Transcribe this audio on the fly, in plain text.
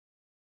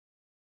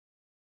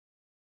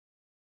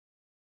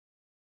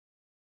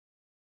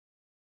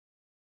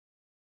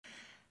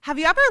Have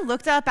you ever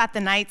looked up at the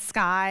night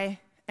sky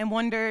and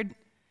wondered,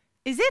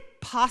 is it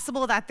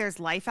possible that there's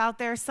life out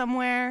there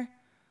somewhere?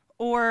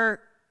 Or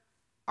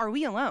are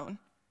we alone?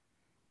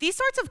 These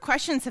sorts of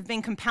questions have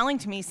been compelling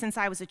to me since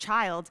I was a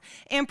child,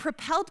 and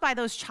propelled by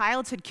those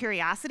childhood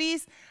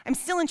curiosities, I'm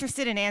still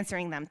interested in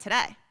answering them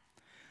today.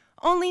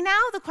 Only now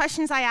the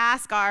questions I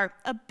ask are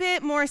a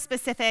bit more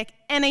specific,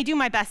 and I do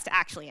my best to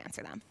actually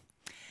answer them.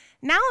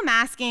 Now I'm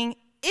asking,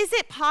 is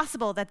it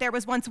possible that there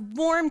was once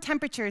warm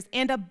temperatures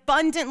and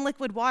abundant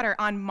liquid water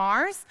on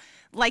Mars,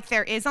 like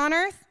there is on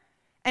Earth?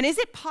 And is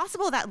it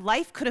possible that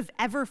life could have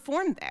ever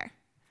formed there?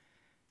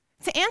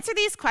 To answer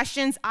these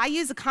questions, I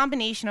use a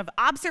combination of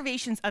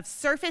observations of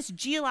surface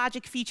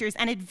geologic features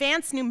and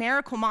advanced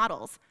numerical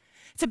models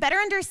to better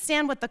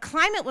understand what the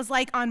climate was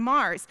like on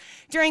Mars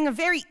during a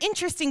very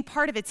interesting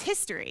part of its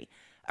history,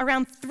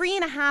 around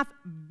 3.5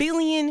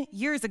 billion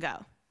years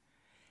ago.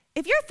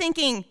 If you're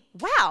thinking,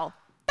 wow,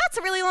 that's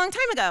a really long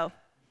time ago.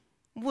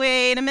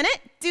 Wait a minute,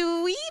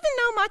 do we even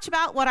know much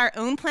about what our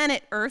own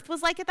planet Earth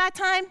was like at that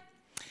time?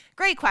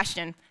 Great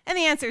question, and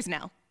the answer is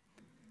no.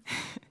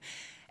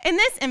 In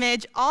this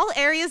image, all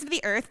areas of the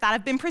Earth that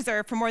have been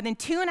preserved for more than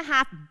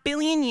 2.5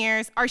 billion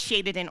years are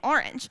shaded in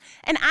orange.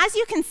 And as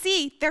you can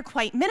see, they're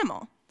quite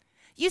minimal.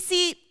 You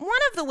see, one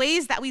of the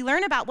ways that we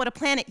learn about what a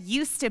planet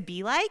used to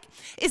be like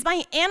is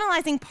by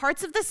analyzing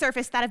parts of the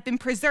surface that have been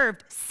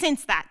preserved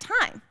since that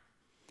time.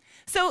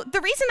 So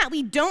the reason that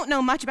we don't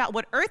know much about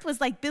what Earth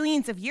was like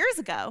billions of years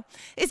ago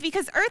is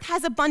because Earth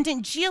has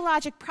abundant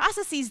geologic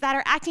processes that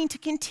are acting to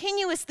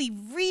continuously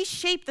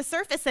reshape the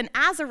surface, and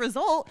as a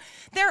result,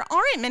 there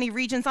aren't many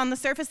regions on the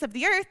surface of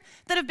the Earth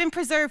that have been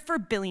preserved for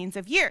billions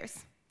of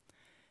years.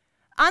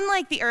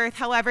 Unlike the Earth,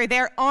 however,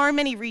 there are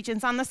many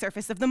regions on the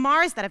surface of the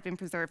Mars that have been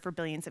preserved for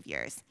billions of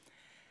years.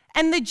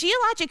 And the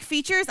geologic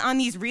features on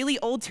these really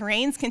old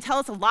terrains can tell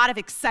us a lot of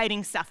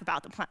exciting stuff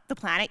about the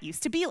planet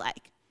used to be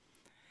like.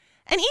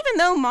 And even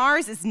though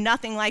Mars is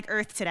nothing like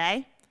Earth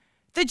today,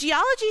 the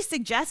geology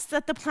suggests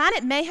that the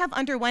planet may have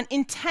underwent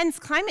intense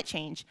climate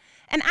change,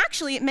 and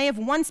actually it may have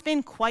once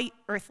been quite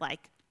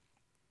Earth-like.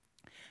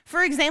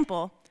 For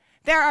example,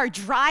 there are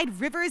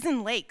dried rivers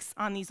and lakes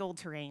on these old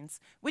terrains,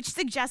 which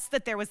suggests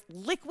that there was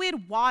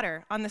liquid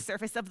water on the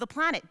surface of the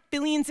planet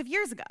billions of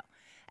years ago.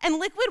 And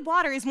liquid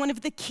water is one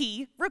of the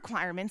key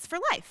requirements for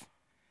life.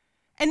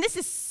 And this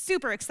is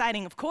super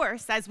exciting, of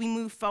course, as we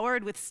move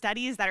forward with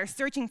studies that are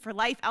searching for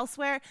life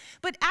elsewhere,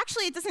 but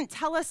actually it doesn't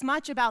tell us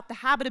much about the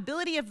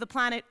habitability of the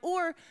planet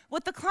or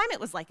what the climate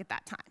was like at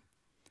that time.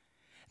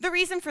 The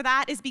reason for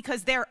that is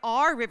because there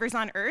are rivers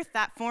on Earth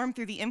that form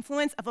through the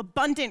influence of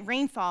abundant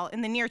rainfall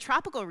in the near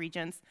tropical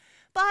regions,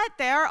 but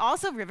there are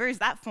also rivers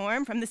that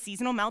form from the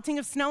seasonal melting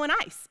of snow and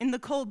ice in the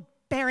cold,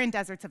 barren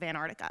deserts of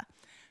Antarctica.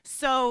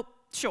 So,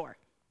 sure,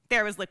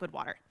 there was liquid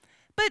water.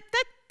 But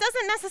that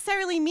doesn't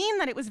necessarily mean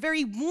that it was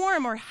very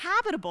warm or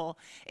habitable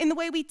in the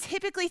way we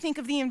typically think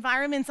of the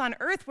environments on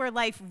Earth where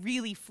life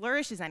really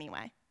flourishes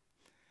anyway.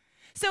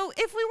 So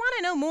if we want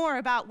to know more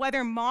about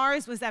whether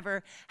Mars was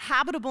ever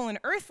habitable and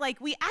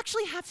Earth-like, we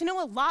actually have to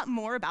know a lot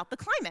more about the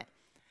climate.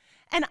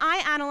 And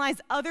I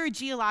analyze other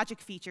geologic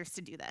features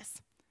to do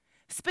this.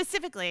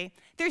 Specifically,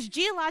 there's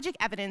geologic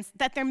evidence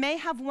that there may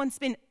have once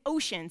been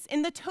oceans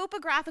in the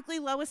topographically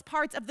lowest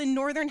parts of the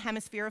northern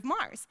hemisphere of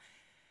Mars.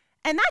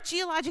 And that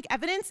geologic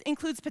evidence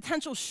includes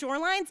potential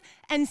shorelines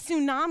and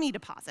tsunami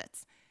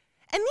deposits.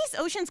 And these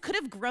oceans could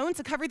have grown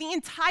to cover the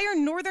entire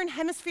northern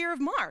hemisphere of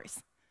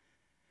Mars.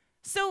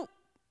 So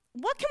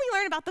what can we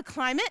learn about the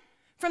climate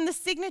from the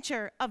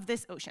signature of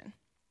this ocean?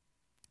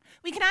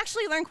 We can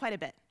actually learn quite a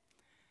bit.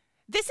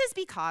 This is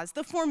because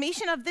the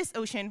formation of this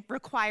ocean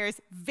requires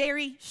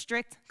very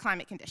strict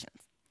climate conditions.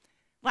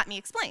 Let me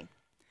explain.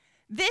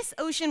 This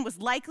ocean was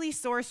likely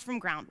sourced from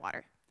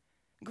groundwater.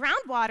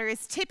 Groundwater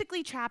is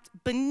typically trapped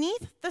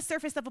beneath the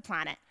surface of a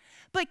planet,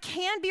 but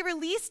can be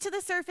released to the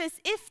surface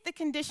if the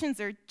conditions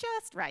are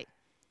just right.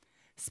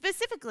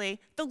 Specifically,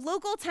 the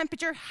local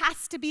temperature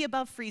has to be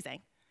above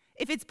freezing.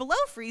 If it's below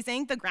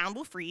freezing, the ground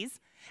will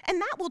freeze,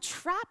 and that will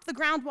trap the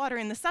groundwater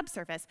in the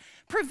subsurface,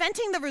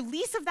 preventing the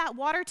release of that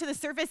water to the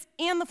surface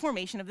and the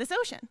formation of this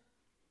ocean.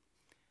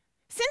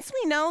 Since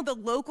we know the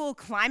local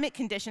climate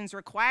conditions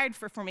required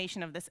for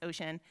formation of this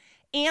ocean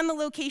and the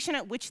location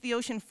at which the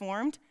ocean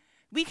formed,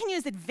 we can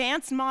use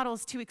advanced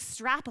models to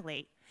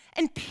extrapolate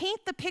and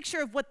paint the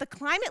picture of what the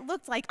climate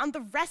looked like on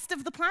the rest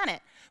of the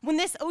planet when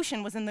this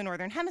ocean was in the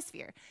northern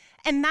hemisphere.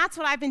 And that's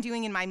what I've been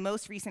doing in my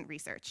most recent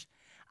research.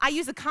 I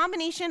use a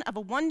combination of a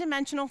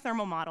one-dimensional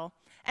thermal model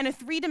and a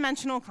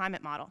three-dimensional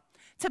climate model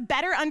to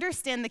better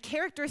understand the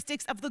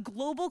characteristics of the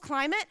global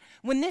climate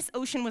when this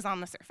ocean was on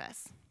the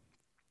surface.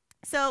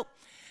 So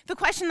the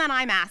question that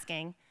I'm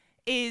asking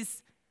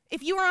is,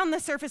 if you were on the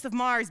surface of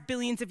Mars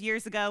billions of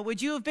years ago, would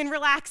you have been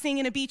relaxing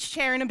in a beach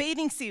chair in a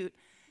bathing suit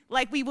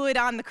like we would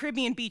on the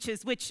Caribbean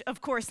beaches, which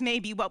of course may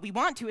be what we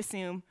want to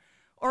assume?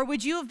 Or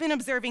would you have been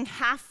observing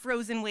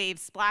half-frozen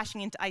waves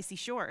splashing into icy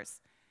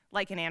shores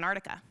like in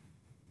Antarctica?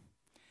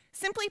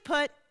 Simply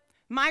put,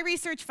 my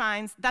research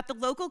finds that the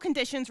local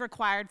conditions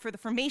required for the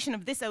formation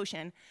of this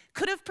ocean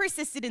could have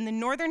persisted in the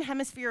northern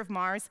hemisphere of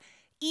Mars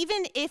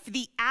even if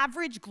the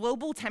average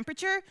global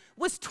temperature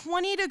was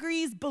 20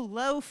 degrees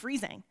below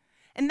freezing.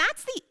 And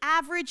that's the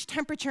average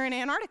temperature in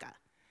Antarctica.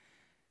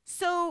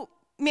 So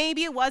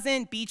maybe it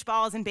wasn't beach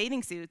balls and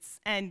bathing suits,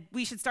 and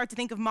we should start to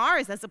think of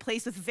Mars as a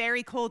place with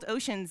very cold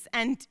oceans,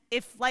 and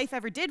if life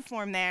ever did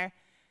form there,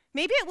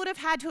 maybe it would have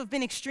had to have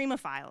been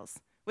extremophiles,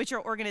 which are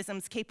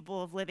organisms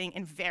capable of living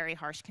in very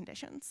harsh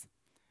conditions.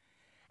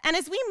 And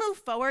as we move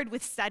forward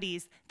with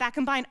studies that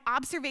combine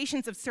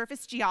observations of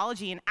surface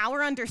geology and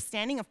our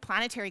understanding of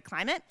planetary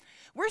climate,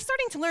 we're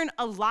starting to learn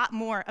a lot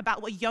more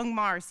about what young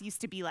Mars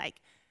used to be like.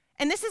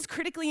 And this is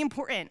critically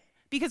important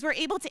because we're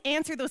able to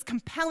answer those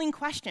compelling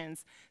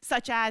questions,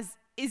 such as,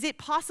 is it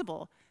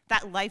possible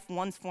that life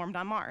once formed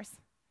on Mars?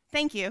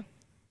 Thank you.